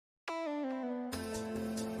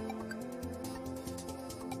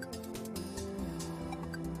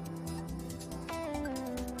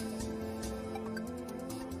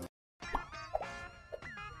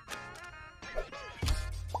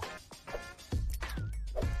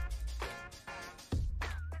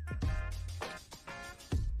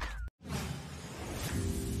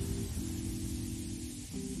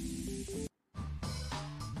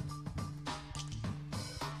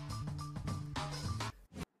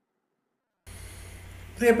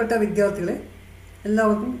പ്രിയപ്പെട്ട വിദ്യാർത്ഥികളെ,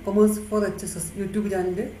 എല്ലാവർക്കും കൊമേഴ്സ് ഫോർ HSS യൂട്യൂബ്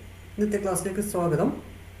ചാനലിൻ്റെ ഇന്നത്തെ ക്ലാസ്സിലേക്ക് സ്വാഗതം.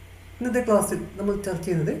 ഇന്നത്തെ ക്ലാസ്സിൽ നമ്മൾ ചർച്ച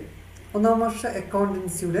ചെയ്യുന്നത് ഒന്നാം വർഷ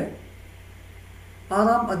അക്കൗണ്ടൻസിയുടെ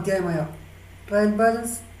 6-ാം അധ്യായമായ trial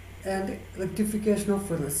balance and rectification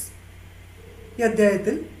of errors. ഈ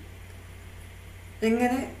അധ്യായത്തിൽ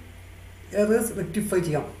എങ്ങനെ എറേഴ്സ് റെക്ടിഫൈ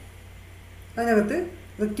ചെയ്യാം, അതിനകത്ത്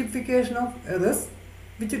rectification of errors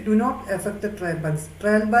which do not effect the trial balance,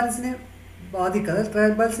 trial ബാലൻസിനെ ബാധിക്കാതെ,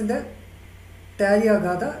 trial ബാലൻസിൻ്റെ Tally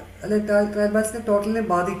ആകാതെ അല്ലെങ്കിൽ ട്രയൽ ബാലൻസിൻ്റെ ടോട്ടലിനെ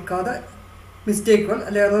ബാധിക്കാതെ മിസ്റ്റേക്കുകൾ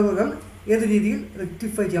അല്ലെങ്കിൽ എററുകൾ ഏത് രീതിയിൽ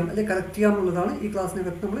റെക്ടിഫൈ ചെയ്യാം അല്ലെങ്കിൽ കറക്റ്റ് ചെയ്യാം എന്നുള്ളതാണ് ഈ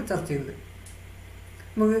ക്ലാസ്സിനകത്ത് നമ്മൾ ചർച്ച ചെയ്യുന്നത്.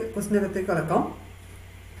 നമുക്ക് ക്വസ്റ്റിനകത്തേക്ക് കടക്കാം.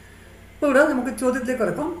 അപ്പോൾ ഇവിടെ നമുക്ക് ചോദ്യത്തിലേക്ക്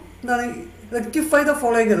കടക്കാം. എന്താണ് റെക്ടിഫൈ ദ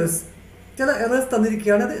ഫോളോയിങ് എറേഴ്സ്? ചില എറേഴ്സ്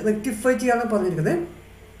തന്നിരിക്കുകയാണ്, അത് റെക്ടിഫൈ ചെയ്യാനാണ് പറഞ്ഞിരിക്കുന്നത്.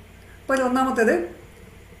 അപ്പോൾ അതിൽ ഒന്നാമത്തേത്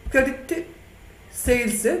credit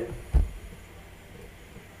sales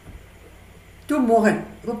to Mohan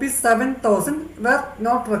rupees 7,000 were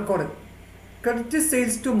not recorded. Credit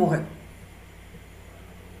sales to Mohan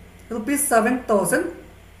rupees 7,000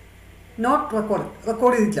 not recorded.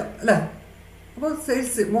 Record ചെയ്തിട്ടില്ല അല്ലേ? അപ്പോൾ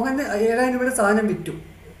സെയിൽസ് മോഹന് 7,000 രൂപയുടെ സാധനം വിറ്റു,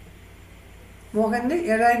 മോഹന്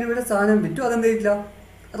 7,000 രൂപയുടെ സാധനം വിറ്റു, അതെന്ത് ചെയ്തിട്ടില്ല,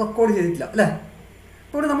 റെക്കോർഡ് ചെയ്തിട്ടില്ല അല്ലേ?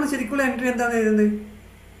 അപ്പോൾ നമ്മൾ ശരിക്കുള്ള എൻട്രി എന്താണ് എഴുതുന്നത്?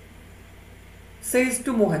 സെയിൽസ്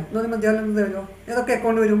ടു മോഹൻ എന്ന് പറയുമ്പോൾ മധ്യാഹ്നം വരുമോ? ഏതൊക്കെ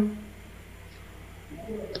അക്കൗണ്ട് വരും?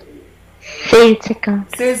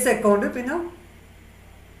 സെയിൽസ് അക്കൗണ്ട്, പിന്നെ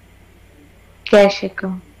ക്യാഷ്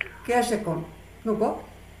അക്കൗണ്ട്. നോക്കോ,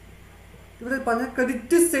 ഇവിടെ പറഞ്ഞ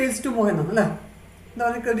ക്രെഡിറ്റ് സെയിൽസ് ടു മോഹൻ ആണ് അല്ലേ? എന്താ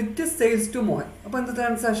പറയുക? Credit sales to Mohan. അപ്പോൾ എന്ത്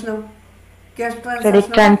ട്രാൻസാക്ഷനോ? Cash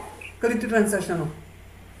ട്രാൻസാക്ഷനോ credit ട്രാൻസാക്ഷനാണോ?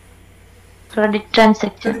 Credit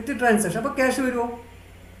transaction. അപ്പോൾ ക്യാഷ് വരുമോ?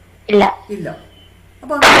 ഇല്ല.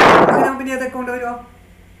 അപ്പോൾ അങ്ങനെ പിന്നെ ഏത് അക്കൗണ്ട് വരുമോ?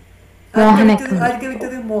 ആയിരിക്കും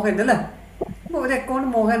വിറ്റത്? മോഹൻ അല്ലേ? അപ്പോൾ ഒരു അക്കൗണ്ട്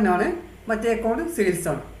മോഹനാണ്, മറ്റേ അക്കൗണ്ട് സെയിൽസ്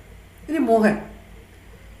ആണ്. ഇനി മോഹൻ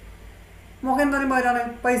എന്ന് പറയുമ്പോൾ ആരാണ്?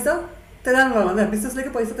 പൈസ തരാനുള്ള ആളാണ്.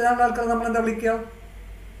 ബിസിനസ്സിലേക്ക് പൈസ തരാനുള്ള ആൾക്കാർ നമ്മൾ എന്താ വിളിക്കുക?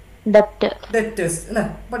 ഡെറ്റേഴ്സ് അല്ലേ?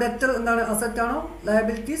 അപ്പോൾ ഡെറ്റർ എന്താണ്? അസറ്റ് ആണോ,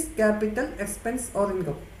 liabilities, capital, expense or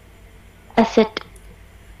income? Asset.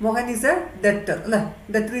 Mohan is A debtor അല്ലേ?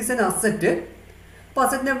 Debtor is N asset. അപ്പോൾ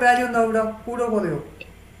അസറ്റിന്റെ വാല്യൂ എന്താ ഇവിടെ? കൂടോ കുറയോ?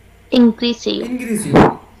 ഇൻക്രീസ് ചെയ്യും.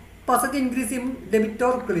 അപ്പോൾ അസറ്റ് ഇൻക്രീസ് ചെയ്യും. Debit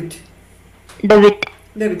or credit? ഡെബിറ്റ്.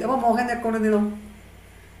 അപ്പോൾ മോഹൻ അക്കൗണ്ട് എന്ത് ചെയ്യണം?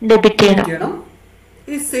 ഡെബിറ്റ് ചെയ്യണം.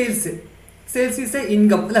 ഈ സെയിൽസ് ഈസ് എ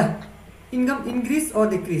ഇൻകം അല്ലേ? Income increase or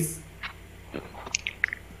decrease?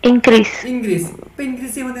 Increase. അപ്പോൾ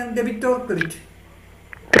ഇൻക്രീസ് ചെയ്യുമ്പോൾ ഡെബിറ്റ് ഓർ ക്രെഡിറ്റ്?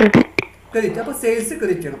 ക്രെഡിറ്റ്. അപ്പോൾ സെയിൽസ്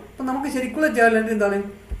ക്രെഡിറ്റ് ചെയ്യണം. അപ്പോൾ നമുക്ക് ശരിക്കുള്ള ജേർണൽ എൻട്രി എന്താണ്?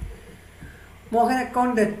 Mohan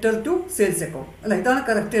account debtor to sales account അല്ല? ഇതാണ്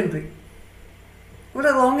കറക്റ്റ് എൻട്രി.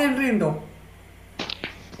 ഇവിടെ റോങ് എൻട്രി ഉണ്ടോ?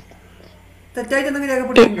 തെറ്റായിട്ട് എന്തെങ്കിലും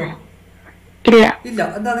രേഖപ്പെട്ടിട്ടുണ്ടോ? ഇല്ല.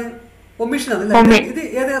 എന്താണ്? ഒമിഷൻ ആണ് അല്ലേ? ഇത്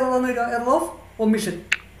ഏത് എററാണ് വരിക? എറർ ഓഫ് ഒമിഷൻ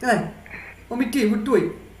അല്ലേ? ഒമിറ്റ് വിട്ടുപോയി.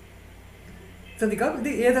 ശ്രദ്ധിക്കാം, ഇത്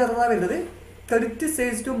ഏത് എററാണ് വരുന്നത്? Credit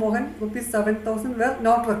sales to Mohan rupees 7,000 where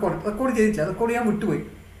not record ചെയ്തിട്ടില്ല, റെക്കോർഡ് ചെയ്യാൻ വിട്ടുപോയി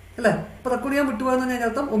അല്ലേ? അപ്പോൾ റെക്കോർഡ് ചെയ്യാൻ വിട്ടുപോയെന്ന് പറഞ്ഞാൽ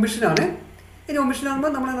അർത്ഥം ഒമിഷനാണ്. ഇനി ഒമിഷൻ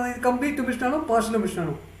ആകുമ്പോൾ നമ്മൾ കംപ്ലീറ്റ് ഒമിഷൻ ആണോ, പാർഷ്യൽ ഒമിഷൻ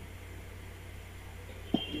ആണോ?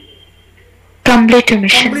 Complete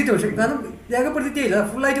omission. കാരണം രേഖപ്പെടുത്തിയില്ല,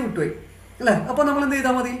 ഫുള്ളായിട്ട് വിട്ടുപോയി അല്ലേ? അപ്പോൾ നമ്മൾ എന്ത്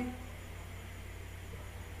ചെയ്താൽ മതി?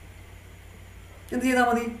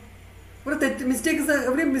 ഇവിടെ തെറ്റ് മിസ്റ്റേക്ക്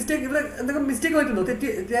എവിടെ മിസ്റ്റേക്ക്? ഇവിടെ എന്തെങ്കിലും മിസ്റ്റേക്ക് ആയിട്ടുണ്ടോ? തെറ്റ്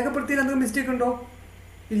രേഖപ്പെടുത്തിയാൽ എന്തെങ്കിലും മിസ്റ്റേക്ക് ഉണ്ടോ?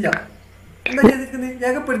 ഇല്ല. എന്താ ചെയ്തിരിക്കുന്നത്?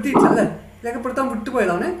 രേഖപ്പെടുത്തിയിട്ടില്ല അല്ലേ? രേഖപ്പെടുത്താൻ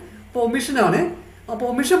വിട്ടുപോയതാണ്. അപ്പോൾ ഒമിഷനാണ്. അപ്പോൾ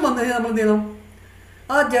ഒമിഷൻ വന്നു കഴിഞ്ഞാൽ നമ്മൾ എന്ത് ചെയ്യണം?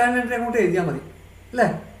 ആ ജേർണൽ എൻട്രി അങ്ങോട്ട് എഴുതിയാൽ മതി അല്ലേ?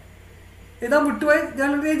 എഴുതാൻ വിട്ടുപോയ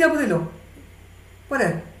ജേർണൽ എൻട്രി എഴുതിയാൽ മതിയല്ലോ, പോരെ?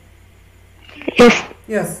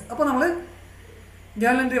 യെസ്. അപ്പോൾ നമ്മൾ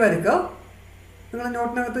ജേർണൽ എൻട്രി വരയ്ക്കുക. നിങ്ങൾ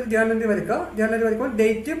നോട്ടിനകത്ത് ജേർണൽ എൻട്രി വരയ്ക്കുക. ജേർണൽ എൻട്രി വരയ്ക്കുമ്പോൾ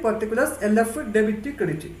date, particulars, LF, debit,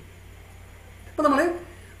 credit. അപ്പോൾ നമ്മൾ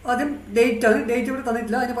ആദ്യം ഡേറ്റ് ആണ്. ഡേറ്റ് ഇവിടെ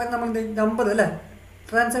തന്നിട്ടില്ല, അതിന് പകരം നമ്മൾ നമ്പർ അല്ലേ?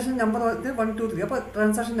 Transaction number 1, 2, 3. അപ്പോൾ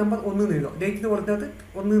ട്രാൻസാക്ഷൻ നമ്പർ 1 എന്ന് എഴുതോ, ഡേറ്റിന് കൊടുത്തത്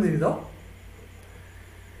 1 എന്ന് എഴുതോ.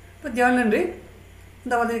 അപ്പോൾ ജേർണൽ എൻട്രി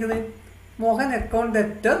എന്താ പറഞ്ഞിരിക്കുന്നത്? Mohan account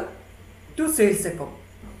debtor to sales account.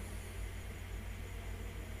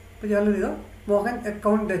 അപ്പോൾ journal എഴുതോ, Mohan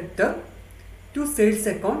account debtor to sales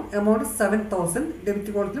account amount 7,000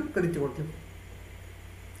 debit കോളത്തിലും credit കോളത്തിലും.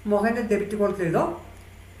 മോഹൻ്റെ debit കോളത്തിൽ എഴുതോ,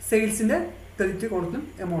 സെയിൽസിൻ്റെ ക്രെഡിറ്റ് കോളത്തിലും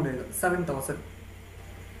എമൗണ്ട് എഴുതോ 7,000.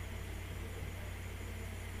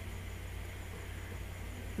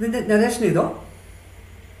 ഇതിൻ്റെ നരേഷൻ ചെയ്തോ.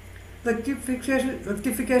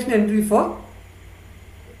 Rectification entry four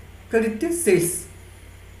credit sales.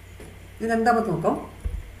 ഇത് രണ്ടാമത്തെ നോക്കാം.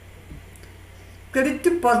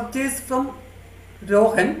 Credit purchase from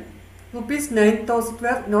Rohan rupees 9,000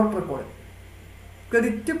 were not recorded.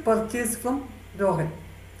 Credit purchase from Rohan.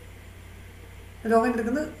 Rohan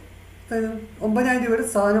എടുക്കുന്നത് 9,000 രൂപയുടെ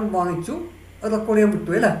സാധനം വാങ്ങിച്ചു, അത് റെക്കോർഡ് ചെയ്യാൻ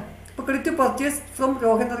വിട്ടു അല്ലേ. അപ്പോൾ ക്രെഡിറ്റ് പർച്ചേസ് ഫ്രം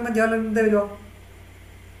രോഹൻ എന്ന് പറയുമ്പോൾ ജേണൽ എന്താ വരുമോ?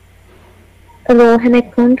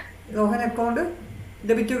 രോഹൻ അക്കൗണ്ട്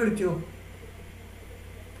ഡെബിറ്റോ ക്രെഡിറ്റോ?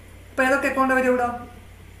 അപ്പോൾ ഏതൊക്കെ അക്കൗണ്ട് വരും ഇവിടെ?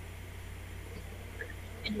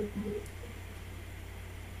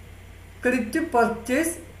 ക്രെഡിറ്റ്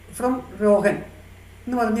പർച്ചേസ് ഫ്രം രോഹൻ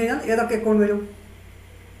എന്ന് പറഞ്ഞു കഴിഞ്ഞാൽ ഏതൊക്കെ അക്കൗണ്ട് വരും?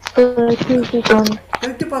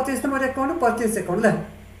 ക്രെഡിറ്റ് പർച്ചേസ് ഒരു അക്കൗണ്ട്, പർച്ചേസ് അക്കൗണ്ട് അല്ലേ.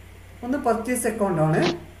 ഒന്ന് പർച്ചേസ് അക്കൗണ്ട് ആണ്.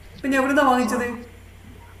 പിന്നെ എവിടുന്നാ വാങ്ങിച്ചത്?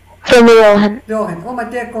 രോഹൻ. അപ്പോൾ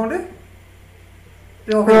മറ്റേ അക്കൗണ്ട്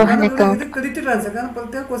രോഹൻ. ഇത് ക്രെഡിറ്റ് ട്രാൻസാക്ഷൻ. കാരണം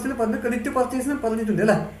പ്രത്യേക ക്വസ്റ്റിൽ പറഞ്ഞ് ക്രെഡിറ്റ് പർച്ചേസിന് പറഞ്ഞിട്ടുണ്ട്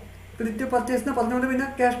അല്ലേ. ക്രെഡിറ്റ് പർച്ചേസിന് പറഞ്ഞുകൊണ്ട് പിന്നെ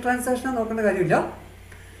ക്യാഷ് ട്രാൻസാക്ഷനെ നോക്കേണ്ട കാര്യമില്ല.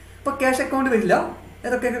 അപ്പോൾ ക്യാഷ് അക്കൗണ്ട് വരില്ല.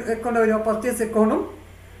 ഏതൊക്കെ അക്കൗണ്ട് വരിക? പർച്ചേസ് അക്കൗണ്ടും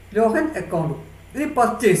രോഹൻ അക്കൗണ്ടും. ഇനി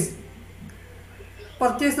പർച്ചേസ്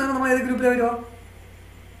എന്ന് പറഞ്ഞാൽ നമ്മൾ ഏത് ഗ്രൂപ്പിൽ വരുമോ?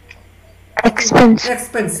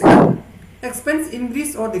 Expense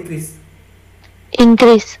increase or decrease?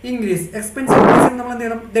 Increase. Expense increase നമ്മൾ എന്ത്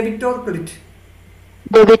ചെയ്യണം? Debit or credit?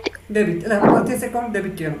 ഡെബിറ്റ് അല്ലെ. പർച്ചേസ് അക്കൗണ്ട്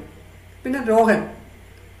ഡെബിറ്റ് ചെയ്യണം. പിന്നെ രോഹൻ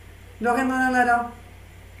എന്ന് പറഞ്ഞാൽ ആരാ?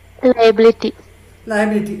 ലയബിലിറ്റി.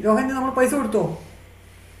 രോഹന് നമ്മൾ പൈസ കൊടുത്തോ?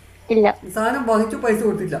 ഇല്ല. സാധനം വാങ്ങിച്ചു, പൈസ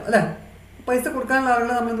കൊടുത്തില്ല അല്ലെ. പൈസ കൊടുക്കാനുള്ള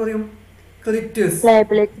ആളുകളെ നമ്മൾ എന്ത് പറയും? ക്രെഡിറ്റേഴ്സ്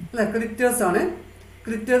അല്ലെ. ക്രെഡിറ്റേഴ്സ് ആണ്.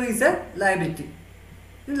 Creditor is A liability.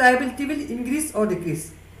 Liability will increase or decrease?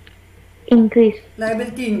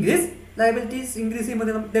 Liability increase. Liabilities increase ചെയ്യുമ്പോൾ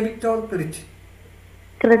ഡെബിറ്റ് ഓർ ക്രെഡിറ്റ്?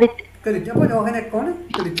 ക്രെഡിറ്റ്. അപ്പോൾ രോഹൻ അക്കൗണ്ട്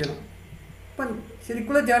ക്രെഡിറ്റ് ചെയ്യണം. അപ്പം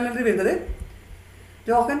ശരിക്കുള്ള ജേർണലറി വരുന്നത്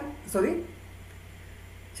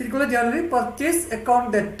ശരിക്കുള്ള ജേർണലറി purchase account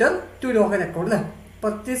debtor to Rohan account അല്ലേ.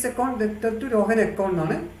 Purchase account debtor to Rohan account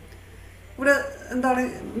എന്നാണ്. ഇവിടെ എന്താണ്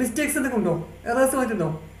മിസ്റ്റേക്സ് എന്തൊക്കെ ഉണ്ടോ? എറേഴ്സ് വന്നിട്ടുണ്ടോ?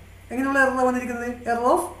 എങ്ങനെയുള്ള എറർ വന്നിരിക്കുന്നത്? Error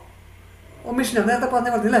of ഒമിഷനാണ്. നേരത്തെ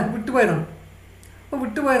പറഞ്ഞല്ലേ, വിട്ടുപോയതാണ്. അപ്പോൾ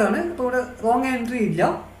ഇവിടെ റോങ് എൻട്രി ഇല്ല.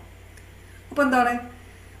 അപ്പോൾ എന്താണ്?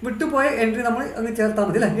 വിട്ടുപോയ എൻട്രി നമ്മൾ അങ്ങ് ചേർത്താൽ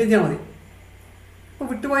മതി അല്ലേ, എഴുതിയാൽ മതി. അപ്പോൾ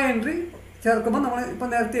വിട്ടുപോയ എൻട്രി ചേർക്കുമ്പോൾ നമ്മൾ ഇപ്പം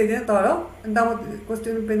നേരത്തെ എഴുതിയ താഴെ രണ്ടാമത്തെ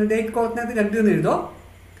ക്വസ്റ്റ്യൻ പിന്നെ ഡേറ്റ് കോളത്തിനകത്ത് 2 എന്ന് എഴുതുമോ?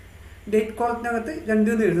 ഡേറ്റ് കോളത്തിനകത്ത് 2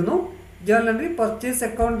 എന്ന് എഴുതുന്നു. Journal entry purchase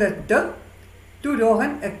account debtor to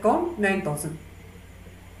Rohan account 9,000.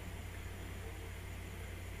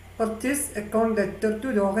 Purchase account debtor to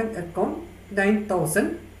Rohan account 9,000.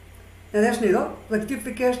 Narration ചെയ്തോ?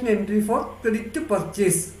 Rectification entry four credit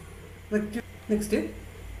purchase. Next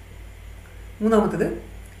മൂന്നാമത്തേത്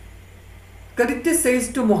credit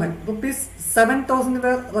sales to Mohan ₹7,000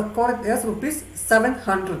 were recorded as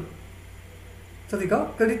 ₹700. ശ്രദ്ധിക്കുക,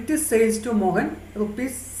 credit sales to Mohan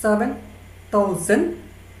 ₹7,000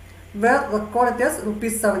 were recorded as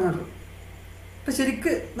 ₹700. അപ്പോൾ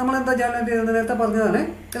ശരിക്ക് നമ്മൾ എന്താ journal ചെയ്യുന്നത്? നേരത്തെ പറഞ്ഞതാണ്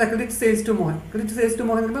അല്ല, credit sales to Mohan. Credit sales to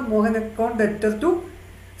Mohan പറയുമ്പോൾ Mohan account debtor to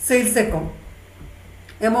sales account.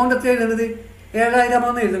 Amount എത്ര എഴുതേണ്ടത്? 7,000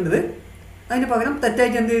 ആണ് എഴുതേണ്ടത്. അതിന് പകരം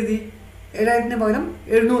തെറ്റായിട്ട് എന്ത് എഴുതി? 7,000 പകരം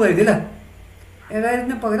 700 എഴുതി അല്ലേ.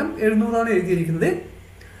 7,000 പകരം 700 എഴുതിയിരിക്കുന്നത്.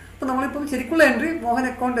 അപ്പോൾ നമ്മളിപ്പം ശരിക്കുള്ള entry Mohan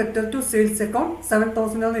account debtor to sales account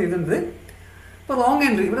 7,000 ആണ് എഴുതേണ്ടത്. അപ്പോൾ റോങ്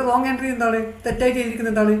എൻട്രി, ഇവിടെ റോങ് എൻട്രി എന്താണ്? തെറ്റായിട്ട്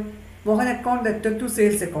എഴുതിയിരിക്കുന്നത് എന്താണ്? Mohan account debtor to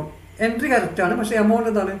sales account. Entry കറക്റ്റാണ്, പക്ഷേ എമൗണ്ട്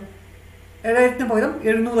എന്താണ്? 7,000 പകരം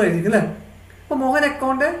 700 ആയിരിക്കും അല്ലേ. അപ്പോൾ മോഹൻ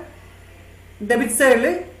അക്കൗണ്ട് ഡെബിറ്റ് സൈഡിൽ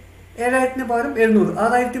 7,000 പകരം 700,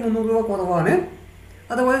 ₹6,300 കുറവാണ്.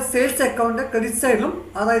 അതുപോലെ സെയിൽസ് അക്കൗണ്ട് ക്രെഡിറ്റ് സൈഡിലും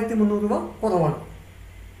 ₹6,300 കുറവാണ്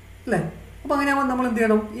അല്ലേ. അപ്പോൾ അങ്ങനെയാകുമ്പോൾ നമ്മൾ എന്ത്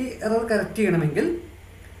ചെയ്യണം? ഈ എറർ കറക്റ്റ് ചെയ്യണമെങ്കിൽ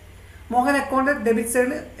മോഹൻ അക്കൗണ്ട് ഡെബിറ്റ്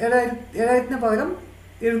സൈഡിൽ 7,000 പകരം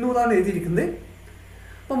 700 എഴുതിയിരിക്കുന്നത്.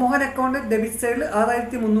 അപ്പോൾ മോഹൻ അക്കൗണ്ട് ഡെബിറ്റ് സൈഡിൽ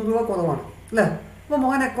 ₹6,300 കുറവാണ് അല്ലേ. അപ്പോൾ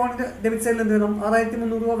മോഹൻ അക്കൗണ്ട് ഡെബിറ്റ് സൈഡിൽ എന്ത് ചെയ്യണം?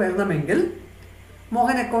 ₹6,300 വരണമെങ്കിൽ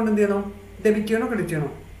മോഹൻ അക്കൗണ്ട് എന്ത് ചെയ്യണം? ഡെബിറ്റ് ചെയ്യണോ ക്രെഡിറ്റ് ചെയ്യണോ?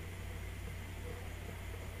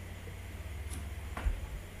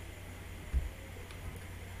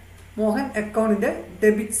 മോഹൻ അക്കൗണ്ടിൻ്റെ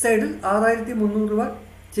ഡെബിറ്റ് സൈഡിൽ ₹6,300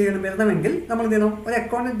 ചെയ്യണം വരണമെങ്കിൽ നമ്മൾ എന്ത് ചെയ്യണം? ഒരു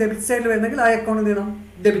അക്കൗണ്ട് ഡെബിറ്റ് സൈഡിൽ വരണമെങ്കിൽ ആ അക്കൗണ്ട് എന്ത് ചെയ്യണം?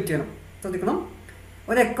 ഡെബിറ്റ് ചെയ്യണം. ശ്രദ്ധിക്കണം,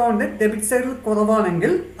 ഒരു അക്കൗണ്ട് ഡെബിറ്റ് സൈഡിൽ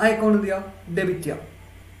കുറവാണെങ്കിൽ ആ അക്കൗണ്ട് എന്ത് ചെയ്യുക? ഡെബിറ്റ് ചെയ്യുക.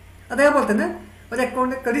 അതേപോലെ തന്നെ ഒരു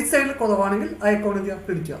അക്കൗണ്ട് ക്രെഡിറ്റ് സൈഡിൽ കുറവാണെങ്കിൽ ആ അക്കൗണ്ട് എന്ത് ചെയ്യുക?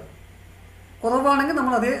 ക്രെഡിറ്റ് ചെയ്യുക. കുറവാണെങ്കിൽ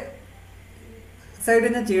നമ്മൾ അതേ സൈഡ്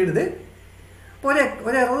തന്നെ ചെയ്യേണ്ടത്. അപ്പോൾ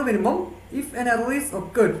ഒരു എറർ വരുമ്പം if N error is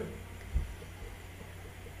occurred,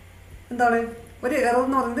 എന്താണ് ഒരു എറർ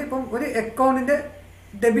എന്ന് പറയുന്നത്? ഇപ്പം ഒരു അക്കൗണ്ടിൻ്റെ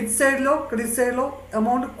ഡെബിറ്റ് സൈഡിലോ ക്രെഡിറ്റ് സൈഡിലോ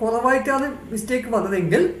എമൗണ്ട് കുറവായിട്ടാണ് മിസ്റ്റേക്ക്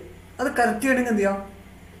വന്നതെങ്കിൽ അത് കറക്റ്റ് ചെയ്യണമെങ്കിൽ എന്ത് ചെയ്യുക?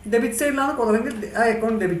 ഡെബിറ്റ് സൈഡിലാണ് കുറവെങ്കിൽ ആ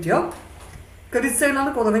അക്കൗണ്ട് ഡെബിറ്റ് ചെയ്യുക, ക്രെഡിറ്റ്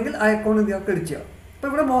സൈഡിലാണ് കുറവെങ്കിൽ ആ അക്കൗണ്ട് എന്ത് ചെയ്യുക? ക്രെഡിറ്റ് ചെയ്യുക. അപ്പോൾ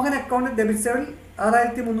ഇവിടെ മോഹൻ അക്കൗണ്ട് ഡെബിറ്റ് സൈഡിൽ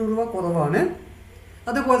 ₹6,300 കുറവാണ്.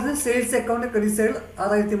 അതുപോലെ തന്നെ സെയിൽസ് അക്കൗണ്ട് ക്രെഡിറ്റ് സൈഡിൽ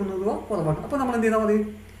 ₹6,300 കുറവാണ്. അപ്പോൾ നമ്മൾ എന്ത് ചെയ്താൽ മതി?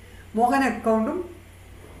 മോഹൻ അക്കൗണ്ടും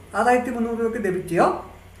 ₹6,300 ഡെബിറ്റ് ചെയ്യുക,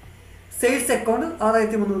 സെയിൽസ് അക്കൗണ്ട്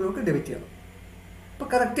 ₹6,300 ഡെബിറ്റ് ചെയ്യുക.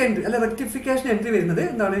 ഇപ്പോൾ കറക്റ്റ് എൻട്രി അല്ല റെക്ടിഫിക്കേഷൻ എൻട്രി വരുന്നത്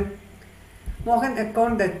എന്താണ്? Mohan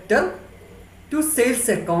account debtor to sales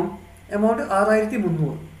account amount 6300.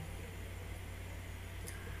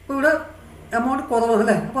 അപ്പോൾ ഇവിടെ എമൗണ്ട് കുറവാണ്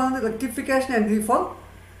അല്ലേ? അപ്പോൾ അത് rectification entry for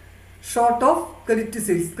short of credit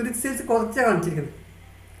sales. Credit sales കുറച്ചാണ് കാണിച്ചിരിക്കുന്നത്.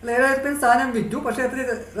 അല്ല 7000 സാധനം വിറ്റു, പക്ഷേ എത്ര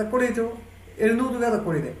റെക്കോർഡ് ചെയ്തു? 700 രൂപ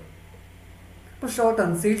റെക്കോർഡ് ചെയ്തത്. അപ്പോൾ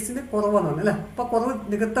ഷോർട്ടാണ്, സെയിൽസിന് കുറവാണ് അല്ലേ? അപ്പോൾ കുറവ്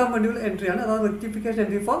നികത്താൻ വേണ്ടിയുള്ള എൻട്രിയാണ്. അതാണ് rectification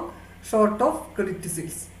entry for short of credit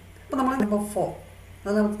sales. അപ്പോൾ നമ്മൾ നമ്പർ 4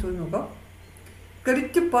 നാലാമത്തെ ചോദ്യം നോക്കാം.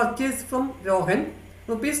 Credit purchase from Rohan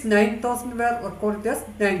 ₹9,000 where record as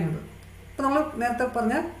 900. അപ്പോൾ നമ്മൾ നേരത്തെ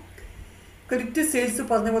പറഞ്ഞ ക്രെഡിറ്റ് സെയിൽസ്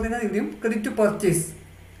പറഞ്ഞ പോലെ തന്നെ ഇവിടെയും ക്രെഡിറ്റ് പർച്ചേസ്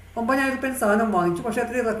 9,000 സാധനം വാങ്ങിച്ചു, പക്ഷേ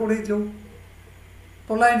എത്ര റെക്കോർഡ് ചെയ്തു?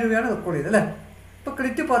 900 രൂപയാണ് റെക്കോർഡ് ചെയ്തത് അല്ലേ? ഇപ്പോൾ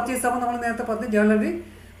ക്രെഡിറ്റ് പർച്ചേസ് ആകുമ്പോൾ നമ്മൾ നേരത്തെ പറഞ്ഞ journal entry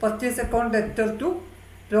purchase account debtor to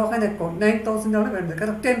Rohan account 9,000 ആണ് വേണ്ടത്.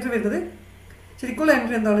 കറക്റ്റ് എൻട്രി വരുന്നത് ശരിക്കുള്ള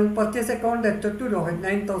എൻട്രി എന്താണ്? Purchase account debtor to Rohan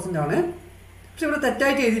 9,000 ആണ്. പക്ഷെ ഇവിടെ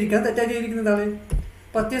തെറ്റായിട്ട് എഴുതിയിരിക്കുന്നത് എന്താണ്?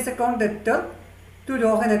 Purchase account debtor to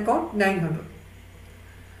Rohan account 900.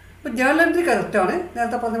 അപ്പോൾ ജേണൽ എൻട്രി കറക്റ്റാണ്.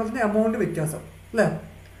 നേരത്തെ പറഞ്ഞ പോലെ തന്നെ എമൗണ്ട് വ്യത്യാസം അല്ലേ?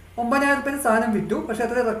 9,000 സാധനം വിറ്റു, പക്ഷേ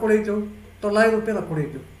എത്ര റെക്കോർഡ് ചെയ്തു? 900 രൂപ റെക്കോർഡ്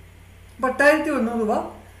ചെയ്തു. 8,100 രൂപ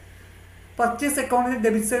പർച്ചേസ് അക്കൗണ്ടിന്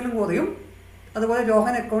ഡെബിറ്റ് സൈഡിലും കുറയും, അതുപോലെ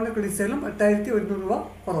രോഹൻ അക്കൗണ്ടിന് ക്രെഡിറ്റ് സൈഡിലും 8,100 രൂപ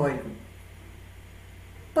കുറവായിരിക്കും.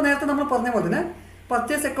 അപ്പോൾ നേരത്തെ നമ്മൾ പറഞ്ഞ പോലെ തന്നെ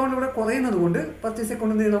പർച്ചേസ് അക്കൗണ്ട് ഇവിടെ കുറയുന്നത് കൊണ്ട് പർച്ചേസ്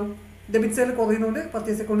അക്കൗണ്ട് എന്ത് ചെയ്യണം? ഡെബിറ്റ് സൈഡിൽ കുറയുന്നതുകൊണ്ട്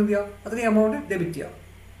പർച്ചേസ് അക്കൗണ്ട് എന്ത് ചെയ്യുക? അത്രയും എമൗണ്ട് ഡെബിറ്റ് ചെയ്യുക.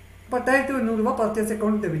 അപ്പോൾ 8,100 രൂപ പർച്ചേസ്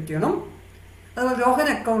അക്കൗണ്ട് ഡെബിറ്റ് ചെയ്യണം. അതുപോലെ രോഹൻ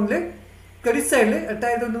അക്കൗണ്ടിൽ ക്രെഡിറ്റ് സൈഡിൽ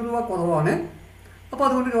 8,100 രൂപ കുറവാണ്. അപ്പോൾ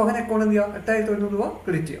അതുകൊണ്ട് രോഹൻ അക്കൗണ്ട് എന്ത് ചെയ്യുക? 8,100 രൂപ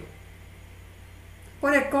ക്രെഡിറ്റ് ചെയ്യുക. അപ്പോൾ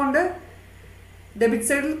ഒരു അക്കൗണ്ട് ഡെബിറ്റ്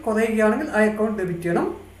സൈഡിൽ കുറയുകയാണെങ്കിൽ ആ അക്കൗണ്ട് ഡെബിറ്റ് ചെയ്യണം.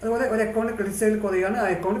 അതുപോലെ ഒരു അക്കൗണ്ട് ക്രെഡിറ്റ് സൈഡിൽ കുറയുകയാണെങ്കിൽ ആ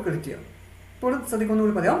അക്കൗണ്ട് ക്രെഡിറ്റ് ചെയ്യാം. ഇപ്പോൾ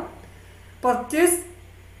ശ്രദ്ധിക്കുന്നതുകൂടി പറയാം. Purchase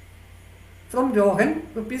from Rohan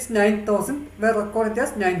 ₹9,000 where record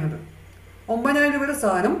as 900. 9,000 രൂപയുടെ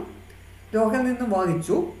സാധനം രോഹനിൽ നിന്നും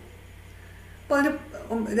വാങ്ങിച്ചു. അപ്പോൾ അതിന്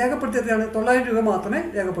രേഖപ്പെടുത്തിയതാണ് 900 രൂപ മാത്രമേ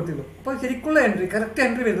രേഖപ്പെടുത്തിയുള്ളൂ. അപ്പോൾ ശരിക്കുള്ള എൻട്രി കറക്റ്റ്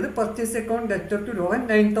എൻട്രി വരുന്നത് purchase account debtor to Rohan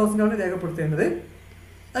 9,000 ആണ് രേഖപ്പെടുത്തേണ്ടത്.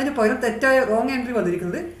 അതിന് പകരം തെറ്റായ റോങ് എൻട്രി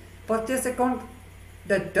വന്നിരിക്കുന്നത് purchase account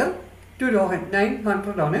debtor to Rohan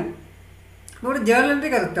 900 ആണ്. ഇവിടെ ജേണൽ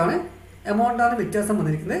എൻട്രി കറക്റ്റാണ്, എമൗണ്ടാണ് വ്യത്യാസം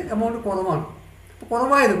വന്നിരിക്കുന്നത്. എമൗണ്ട് കുറവാണ്. അപ്പോൾ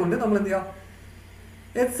കുറവായതുകൊണ്ട് നമ്മൾ എന്ത് ചെയ്യുക?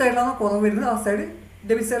 ഏത് സൈഡിലാണ് കുറവ് വരുന്നത് ആ സൈഡ്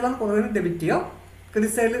ഡെബിറ്റ് സൈഡിലാണ് കുറവ് വരുന്നത് ഡെബിറ്റ് ചെയ്യുക,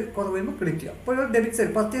 ക്രെഡിറ്റ് സൈഡിൽ കുറവ് വരുമ്പോൾ ക്രെഡിറ്റ് ചെയ്യുക. അപ്പോൾ debit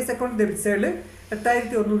side purchase account debit സൈഡിൽ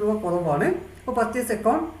 8,100 രൂപ കുറവാണ്. അപ്പോൾ പർച്ചേസ്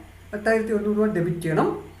അക്കൗണ്ട് 8,100 രൂപ ഡെബിറ്റ് ചെയ്യണം.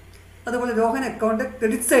 അതുപോലെ രോഹൻ അക്കൗണ്ട്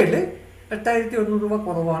ക്രെഡിറ്റ് സൈഡിൽ 8,100 രൂപ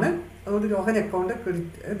കുറവാണ്. അതുകൊണ്ട് രോഹൻ അക്കൗണ്ട്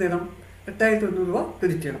ക്രെഡിറ്റ് എന്ത് ചെയ്യണം? 8,100 രൂപ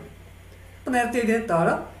ക്രെഡിറ്റ് ചെയ്യണം. അപ്പോൾ നേരത്തെ എഴുതിയതിന്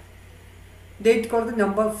താഴെ ഡേറ്റ് കൊടുത്ത്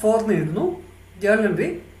നമ്പർ 4 എഴുതുന്നു. Journal entry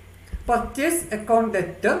purchase account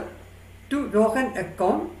debtor to Rohan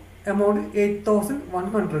account amount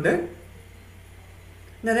 8,100.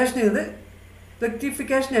 Narration ചെയ്തത്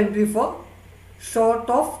rectification entry for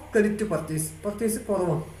short of credit purchase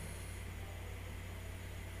കുറവാണ്.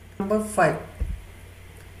 നമ്പർ 5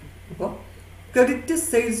 അപ്പോൾ credit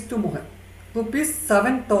sales to Mohan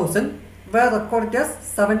 ₹7,000 where record as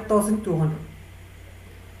 7,200.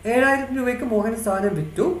 7,000 രൂപയ്ക്ക് മോഹൻ സാധനം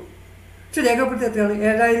വിറ്റു, പക്ഷെ രേഖപ്പെടുത്തിയത് എത്രയാണ്?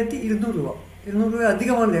 7,200 രൂപ. 200 രൂപ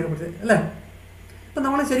അധികമാണ് രേഖപ്പെടുത്തിയത് അല്ലേ? അപ്പം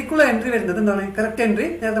നമ്മൾ ശരിക്കുള്ള എൻട്രി വരുന്നത് എന്താണ്? കറക്റ്റ് എൻട്രി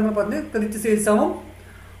നേരത്തെ നമ്മൾ പറഞ്ഞ് ക്രെഡിറ്റ് സെയിൽസ് ആവും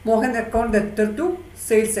Mohan account debtor to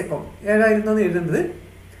sales account 7,000 ആണ് എഴുതുന്നത്.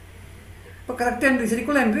 അപ്പോൾ കറക്റ്റ് എൻട്രി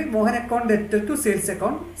ശരിക്കുള്ള entry Mohan account debtor to sales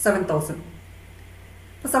account 7,000.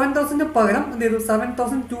 അപ്പോൾ 7,000 പകരം എന്ത് ചെയ്തു?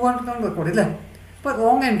 7,200 ആണ് റെക്കോർഡ് അല്ലേ? അപ്പോൾ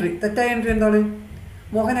റോങ് എൻട്രി തെറ്റായ എൻട്രി എന്താണ്?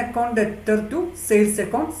 Mohan account debtor to sales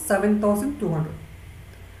account 7,200.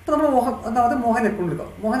 അപ്പോൾ നമ്മൾ ഒന്നാമത് മോഹൻ അക്കൗണ്ട് എടുക്കാം.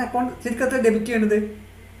 മോഹൻ അക്കൗണ്ട് ശരിക്കും എത്ര ഡെബിറ്റ് ചെയ്യേണ്ടത്?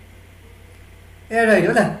 7,000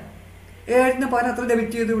 അല്ലേ? 7,000 പകരം എത്ര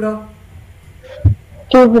ഡെബിറ്റ് ചെയ്തു ഇവിടെ?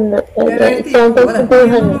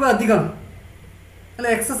 7,200 രൂപ അധികമാണ് അല്ല,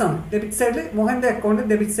 എക്സസ് ആണ്. ഡെബിറ്റ് സൈഡിൽ മോഹൻ്റെ അക്കൗണ്ട്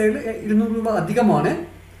ഡെബിറ്റ് സൈഡിൽ 200 രൂപ അധികമാണ്.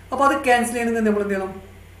 അപ്പോൾ അത് ക്യാൻസൽ ചെയ്യണമെങ്കിൽ നമ്മൾ എന്ത് ചെയ്യണം?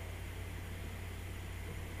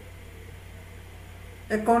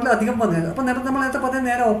 അക്കൗണ്ടിൽ അധികം വന്നത്. അപ്പോൾ നമ്മൾ നേരത്തെ പറഞ്ഞത്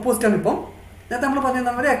നേരെ ഓപ്പോസിറ്റ് ആണ്. ഇപ്പം നേരത്തെ നമ്മൾ പറഞ്ഞത്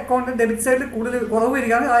നമ്മുടെ അക്കൗണ്ട് ഡെബിറ്റ് സൈഡിൽ കൂടുതൽ കുറവ്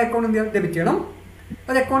വരികയാണെങ്കിൽ ആ അക്കൗണ്ട് എന്ത് ചെയ്യണം? ഡെബിറ്റ് ചെയ്യണം.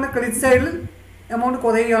 ഒരു അക്കൗണ്ട് ക്രെഡിറ്റ് സൈഡിൽ എമൗണ്ട്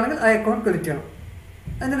കുറയുകയാണെങ്കിൽ ആ അക്കൗണ്ട് ക്രെഡിറ്റ് ചെയ്യണം.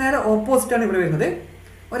 അതിൻ്റെ നേരെ ഓപ്പോസിറ്റാണ് ഇവിടെ വരുന്നത്.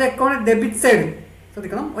 ഒരു അക്കൗണ്ട് ഡെബിറ്റ് സൈഡിൽ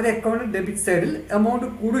ശ്രദ്ധിക്കണം, ഒരു അക്കൗണ്ട് ഡെബിറ്റ് സൈഡിൽ എമൗണ്ട്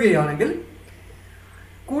കൂടുകയാണെങ്കിൽ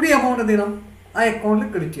കൂടിയ എമൗണ്ട് എന്ത് ചെയ്യണം? ആ അക്കൗണ്ടിൽ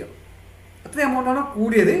ക്രെഡിറ്റ് ചെയ്യാം. എത്ര എമൗണ്ടാണോ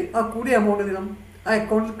കൂടിയത് ആ കൂടിയ എമൗണ്ട് എന്ത് ചെയ്യണം? ആ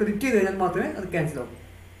അക്കൗണ്ടിൽ ക്രെഡിറ്റ് ചെയ്ത് കഴിഞ്ഞാൽ മാത്രമേ അത് ക്യാൻസൽ ആവും.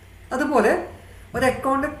 അതുപോലെ ഒരു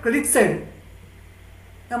അക്കൗണ്ട് ക്രെഡിറ്റ് സൈഡ്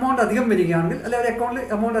എമൗണ്ട് അധികം വരികയാണെങ്കിൽ അല്ലെ ഒരു അക്കൗണ്ടിൽ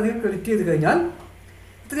എമൗണ്ട് അധികം ക്രെഡിറ്റ് ചെയ്ത് കഴിഞ്ഞാൽ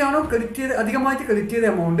എത്രയാണോ ക്രെഡിറ്റ് ചെയ്ത് അധികമായിട്ട് ക്രെഡിറ്റ് ചെയ്ത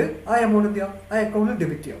എമൗണ്ട് ആ എമൗണ്ട് എന്ത് ചെയ്യാം? ആ അക്കൗണ്ടിൽ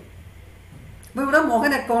ഡെബിറ്റ് ചെയ്യാം. അപ്പോൾ ഇവിടെ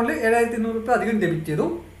മോഹൻ അക്കൗണ്ടിൽ 7200 രൂപ അധികം ഡെബിറ്റ് ചെയ്തു,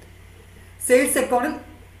 സെയിൽസ് അക്കൗണ്ടിൽ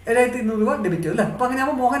 7200 രൂപ ഡെബിറ്റ് ചെയ്തു അല്ലേ. അപ്പോൾ അങ്ങനെ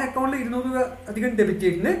ആകുമ്പോൾ മോഹൻ അക്കൗണ്ടിൽ 200 രൂപ അധികം ഡെബിറ്റ്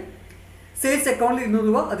ചെയ്തിട്ടുണ്ട്, സെയിൽസ് അക്കൗണ്ടിൽ 200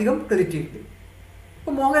 രൂപ അധികം ക്രെഡിറ്റ് ചെയ്തിട്ടുണ്ട്.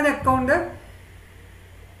 അപ്പോൾ മോഹൻ അക്കൗണ്ട്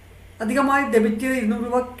അധികമായി ഡെബിറ്റ് ചെയ്ത് 200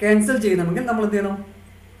 രൂപ ക്യാൻസൽ ചെയ്യണമെങ്കിൽ നമ്മൾ എന്ത് ചെയ്യണം?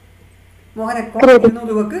 മോഹൻ അക്കൗണ്ട് 200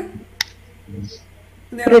 രൂപക്ക്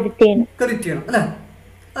ക്രെഡിറ്റ് ചെയ്യണം അല്ലേ.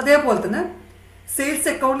 അതേപോലെ തന്നെ സെയിൽസ്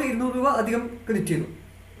അക്കൗണ്ടിൽ 200 രൂപ അധികം ക്രെഡിറ്റ് ചെയ്തു,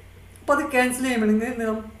 അപ്പോൾ അത് ക്യാൻസൽ ചെയ്യണമെങ്കിൽ എന്ത്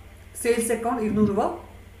ചെയ്യണം? സെയിൽസ് അക്കൗണ്ട് 200 രൂപ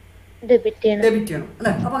ഡെബിറ്റ് ചെയ്യണം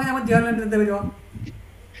അല്ലേ. അപ്പോൾ അങ്ങനെ നമ്മൾ ജേർണൽ എൻട്രി എന്താ വരിക?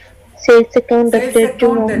 Sales account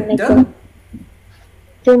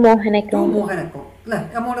to Mohan account അല്ലേ.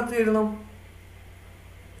 എമൗണ്ട് എത്ര എഴുതണം?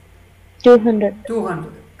 200.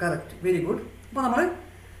 Correct, very good. അപ്പോൾ നമ്മൾ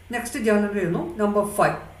നെക്സ്റ്റ് ജേർണൽ എൻട്രി എഴുതുന്നു, നമ്പർ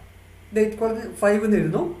 5. ഡേറ്റ് കോളേജ് 5 എന്ന്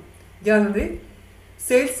എഴുതുന്നു. Journal entry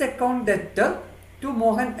sales account debtor to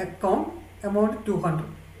Mohan account amount 200.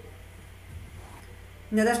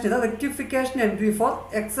 Next ഇത് rectification entry four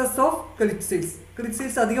excess of credit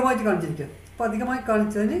sales അധികമായിട്ട് കാണിച്ചിരിക്കുക. അപ്പോൾ അധികമായി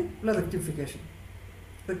കാണിച്ചതിന് ഉള്ള റെക്ടിഫിക്കേഷൻ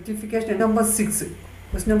നമ്പർ 6.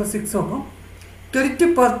 ക്വസ്റ്റ്യൻ നമ്പർ 6 നോക്കാം. Credit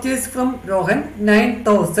purchase from Rohan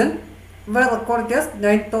 9000 were recorded as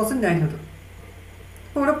 9900.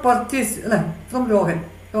 അപ്പോൾ ഇവിടെ പർച്ചേസ് അല്ലേ ഫ്രം രോഹനിൽ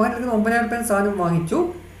 9000 രൂപ സാധനം വാങ്ങിച്ചു,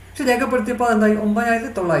 പക്ഷെ രേഖപ്പെടുത്തിയപ്പോൾ എന്തായി?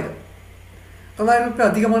 9900 രൂപ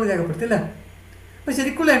അധികമാണ് രേഖപ്പെടുത്തി അല്ലേ. അപ്പോൾ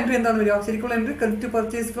ശരിക്കുള്ള എൻട്രി എന്താണ് വരിക? ശരിക്കുള്ള entry credit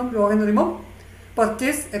purchase from Rohan എന്ന് പറയുമ്പോൾ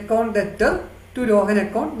purchase account debtor to Rohan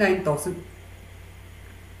account 9000.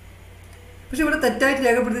 പക്ഷെ ഇവിടെ തെറ്റായിട്ട്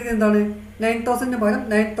രേഖപ്പെടുത്തിയിരിക്കുന്നത് എന്താണ്? 9000 പകരം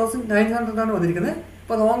 9900 ആണ് വന്നിരിക്കുന്നത്.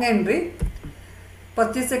 അപ്പോൾ wrong entry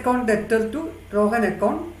purchase account debtor to Rohan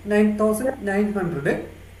account 9900.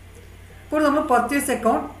 അപ്പോൾ നമ്മൾ പർച്ചേസ്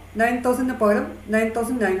അക്കൗണ്ട് 9000 പകരം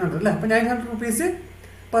 9900 അല്ലേ. അപ്പോൾ 900 റുപ്പീസ്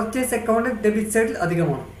പർച്ചേസ് അക്കൗണ്ട് ഡെബിറ്റ് സൈഡിൽ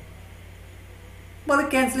അധികമാണ്. അപ്പോൾ അത്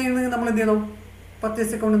ക്യാൻസൽ ചെയ്യുന്നത് നമ്മൾ എന്ത് ചെയ്യണം?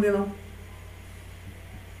 പർച്ചേസ് അക്കൗണ്ട് എന്ത് ചെയ്യണം?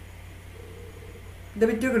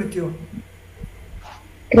 ഡെബിറ്റോ ക്രെഡിറ്റോ?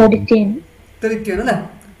 ക്രെഡിറ്റ് ചെയ്യണം അല്ലേ.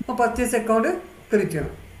 അപ്പോൾ പർച്ചേസ് അക്കൗണ്ട് ക്രെഡിറ്റ്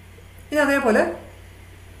ചെയ്യണം. ഇനി അതേപോലെ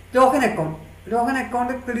രോഹൻ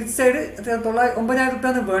അക്കൗണ്ട് ക്രെഡിറ്റ് സൈഡ് 9000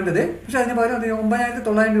 രൂപയാണ് വേണ്ടത്, പക്ഷെ അതിന് പകരം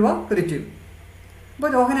 9900 രൂപ ക്രെഡിറ്റ് ചെയ്യും. അപ്പോൾ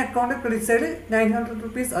Rohan account credit side 900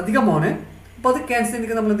 rupees അധികമാണ്. അപ്പോൾ അത് ക്യാൻസൽ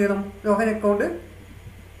ചെയ്തിട്ട് നമ്മൾ എന്ത് ചെയ്യണം? രോഹൻ അക്കൗണ്ട്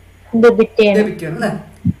ഡെബിറ്റ് ചെയ്യണം അല്ലേ.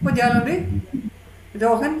 അപ്പോൾ ഞാനുണ്ട്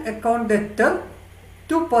Rohan account debtor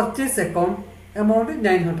to purchase account amount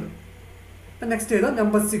 900. അപ്പം നെക്സ്റ്റ് ചെയ്തോ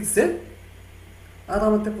number 6.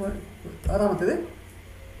 ആറാമത്തേത്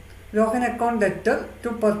Rohan account debtor to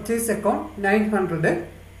purchase account 900.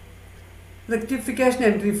 Rectification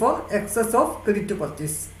entry four excess of credit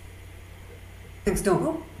purchase. Next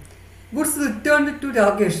നോക്കൂ. Goods returned to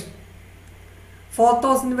Rakesh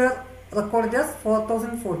 4000 were recorded as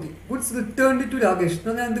 4040. Goods returned to Rakesh എന്ന്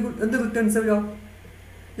പറഞ്ഞാൽ എന്ത് റിട്ടേൺസ് വരിക?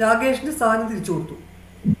 രാകേഷിന് സാധനം തിരിച്ചു കൊടുത്തു.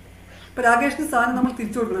 അപ്പോൾ രാകേഷിന് സാധനം നമ്മൾ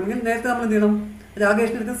തിരിച്ചു കൊടുക്കണമെങ്കിൽ നേരത്തെ നമ്മൾ എന്ത് ചെയ്യണം?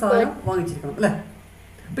 രാകേഷിന് എടുക്കുന്ന സാധനം വാങ്ങിച്ചിരിക്കണം അല്ലേ.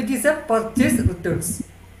 അപ്പോൾ it is A purchase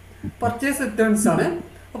returns ആണ്.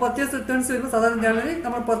 അപ്പോൾ പർച്ചേസ് റിട്ടേൺസ് വരുമ്പോൾ സാധാരണ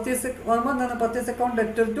നമ്മൾ പർച്ചേസ് വാങ്ങുമ്പോൾ എന്താണ്? Purchase account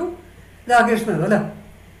debtor to Rakesh എഴുതും അല്ലേ.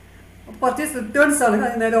 പർച്ചേസ് റിട്ടേൺസ് ആണ്,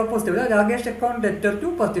 അതിന് നേരെ ഓപ്പോസിറ്റ് വരിക. Rakesh account debtor to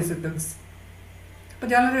purchase returns. അപ്പോൾ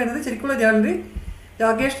ജേർണൽ വരുന്നത് ശരിക്കുള്ള journal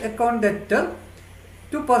Rakesh account debtor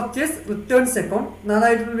to purchase returns account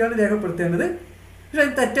 4000 രൂപയാണ് രേഖപ്പെടുത്തേണ്ടത്. പക്ഷേ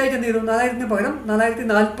അത് തെറ്റായിട്ട് എന്ത് ചെയ്തു? 4000 പകരം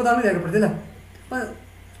 4040 രേഖപ്പെടുത്തിയത് അല്ലേ. അപ്പോൾ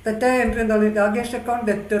തെറ്റായ എൻട്രി എന്താണ്? Rakesh account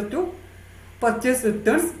debtor to purchase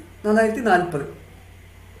returns 4040.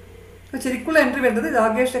 അപ്പോൾ ശരിക്കുള്ള എൻട്രി വരുന്നത്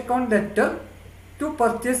Rakesh account debtor to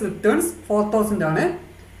purchase returns 4000 ആണ്.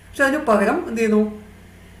 പക്ഷെ അതിന് പകരം എന്ത് ചെയ്യുന്നു?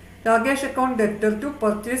 Rakesh account debtor to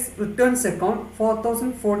purchase returns account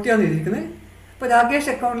 4040 ആണ് എഴുതിയിരിക്കുന്നത്. അപ്പോൾ രാകേഷ്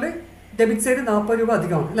അക്കൗണ്ടിൽ ഡെബിറ്റ് സൈഡ് 40 രൂപ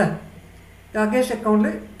അധികമാണ് അല്ലേ. രാകേഷ്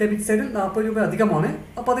അക്കൗണ്ടിൽ ഡെബിറ്റ് സൈഡിൽ 40 രൂപ അധികമാണ്.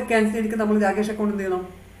 അപ്പോൾ അത് ക്യാൻസൽ ചെയ്തിട്ട് നമ്മൾ രാകേഷ് അക്കൗണ്ട് എന്ത് ചെയ്യണം?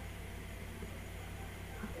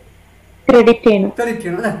 ക്രെഡിറ്റ്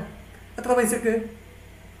ചെയ്യണം അല്ലേ. എത്ര പൈസക്ക്?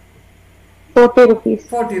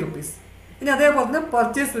 40 റുപ്പീസ്. ഇനി അതേപോലെ തന്നെ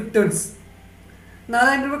പർച്ചേസ് റിട്ടേൺസ്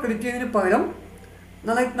 4000 രൂപ ക്രെഡിറ്റ് ചെയ്യുന്നതിന് പകരം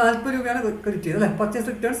 4040 രൂപയാണ് ക്രെഡിറ്റ് ചെയ്തത് അല്ലേ. പർച്ചേസ്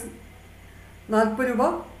റിട്ടേൺസ് 40 രൂപ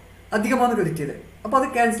അധികമാണ് ക്രെഡിറ്റ് ചെയ്തത്. അപ്പോൾ അത്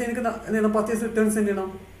ക്യാൻസൽ ചെയ്തിട്ട് പർച്ചേസ് റിട്ടേൺസ് എന്ത് ചെയ്യണം?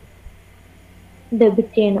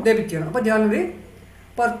 ഡെബിറ്റ് ചെയ്യണം. അപ്പോൾ journal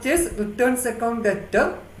purchase returns account debtor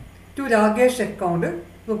to Rakesh account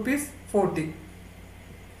 ₹40.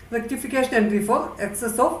 Rectification entry four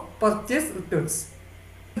excess of purchase returns.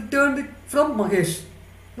 Returned from Mahesh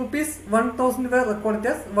 ₹1000 were recorded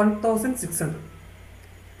as 1600.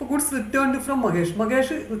 ഇപ്പോൾ goods returned from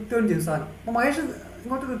Mahesh return ചെയ്തു സാധനം. അപ്പോൾ മഹേഷ്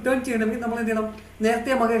ഇങ്ങോട്ട് റിട്ടേൺ ചെയ്യണമെങ്കിൽ നമ്മൾ എന്ത് ചെയ്യണം?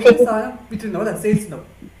 നേരത്തെ മഹേഷിന് സാധനം വിറ്റിട്ടുണ്ടാവും അല്ലേ, സെയിൽസ് ഉണ്ടാവും.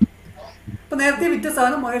 അപ്പോൾ നേരത്തെ വിറ്റ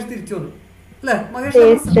സാധനം മഹേഷ് തിരിച്ചു വന്നു അല്ലേ.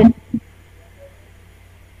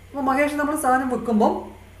 അപ്പോൾ മഹേഷ് നമ്മൾ സാധനം വെക്കുമ്പം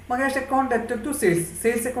Mahesh account debtor to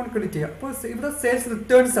sales account credit ചെയ്യുക. അപ്പോൾ ഇവിടെ സെയിൽസ്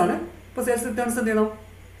റിട്ടേൺസ് ആണ്. ഇപ്പോൾ സെയിൽസ് റിട്ടേൺസ് എന്ത് ചെയ്യണം?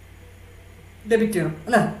 ഡെബിറ്റ് ചെയ്യണം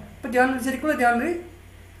അല്ലേ? ഇപ്പോൾ ശരിക്കും ജേണലിൽ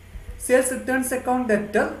sales returns account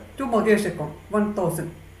debtor to Mahesh account 1000.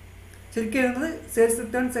 ശരിക്കും എഴുതുന്നത് sales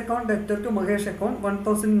returns account debtor to Mahesh account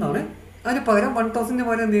 1000 എന്നാണ്. അതിന് പകരം 1000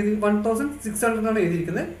 പകരം എന്ത് ചെയ്ത് 1600 എന്നാണ്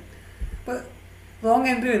എഴുതിയിരിക്കുന്നത്. അപ്പോൾ റോങ്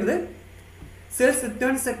എൻട്രി വരുന്നത് sales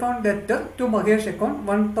returns account debtor to Mahesh account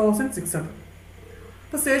 1600.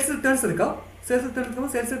 അപ്പോൾ സെയിൽസ് റിട്ടേൺസ് എടുക്കാം. സെയിൽസ് റിട്ടേൺസ്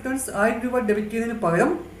എടുക്കുമ്പോൾ സെയിൽസ് റിട്ടേൺസ് 1000 രൂപ ഡെബിറ്റ് ചെയ്യുന്നതിന്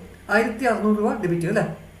പകരം 1600 രൂപ ഡെബിറ്റ് ചെയ്യും അല്ലേ?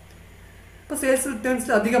 അപ്പോൾ സെയിൽസ്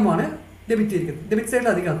റിട്ടേൺസിൽ അധികമാണ് ഡെബിറ്റ് ചെയ്തിരിക്കുന്നത്. ഡെബിറ്റ് സൈഡിൽ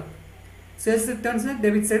അധികമാണ്. സെയിൽസ് റിട്ടേൺസിന്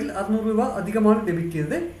ഡെബിറ്റ് സൈഡിൽ 600 രൂപ അധികമാണ് ഡെബിറ്റ്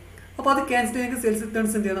ചെയ്തത്. അപ്പോൾ അത് ക്യാൻസൽ ചെയ്തെങ്കിൽ സെയിൽസ്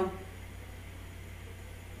റിട്ടേൺസ് എന്ത് ചെയ്യണം?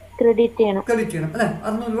 ക്രെഡിറ്റ് ചെയ്യണം അല്ലേ?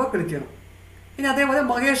 600 രൂപ ക്രെഡിറ്റ് ചെയ്യണം. ഇനി അതേപോലെ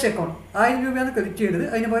മഹേഷ് അക്കൗണ്ട് 1000 രൂപയാണ് ക്രെഡിറ്റ് ചെയ്തത്.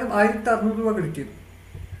 അതിന് പകരം 1600 രൂപ ക്രെഡിറ്റ് ചെയ്തു.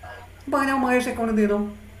 അപ്പോൾ അങ്ങനെ മഹേഷ് അക്കൗണ്ട് എന്ത് ചെയ്യണം?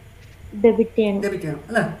 ഡെബിറ്റ് ചെയ്യണം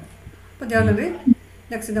അല്ലേ? അപ്പോൾ ജേണലി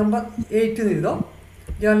നെക്സ്റ്റ് നമ്പർ 8 എഴുതാം.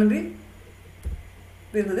 ജേണലി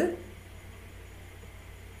വരുന്നത്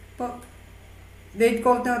ഇപ്പോൾ date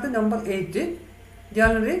കോളത്തിനകത്ത് number 8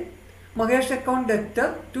 ജേണലി Mahesh account debtor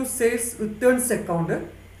to sales returns account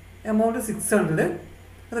amount 600.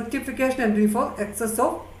 Rectification entry four excess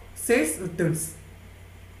of sales returns.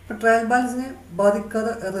 ഇപ്പോൾ ട്രയൽ ബാലൻസിനെ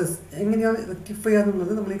ബാധിക്കാതെ എറേഴ്സ് എങ്ങനെയാണ് റെക്ടിഫൈ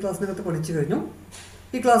ചെയ്യാന്നുള്ളത് നമ്മൾ ഈ ക്ലാസ്സിനകത്ത് പഠിച്ചു കഴിഞ്ഞു.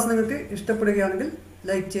 ഈ ക്ലാസ് നിങ്ങൾക്ക് ഇഷ്ടപ്പെടുകയാണെങ്കിൽ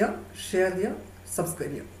ലൈക്ക് ചെയ്യുക, ഷെയർ ചെയ്യുക,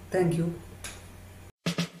 സബ്സ്ക്രൈബ് ചെയ്യുക. Thank you.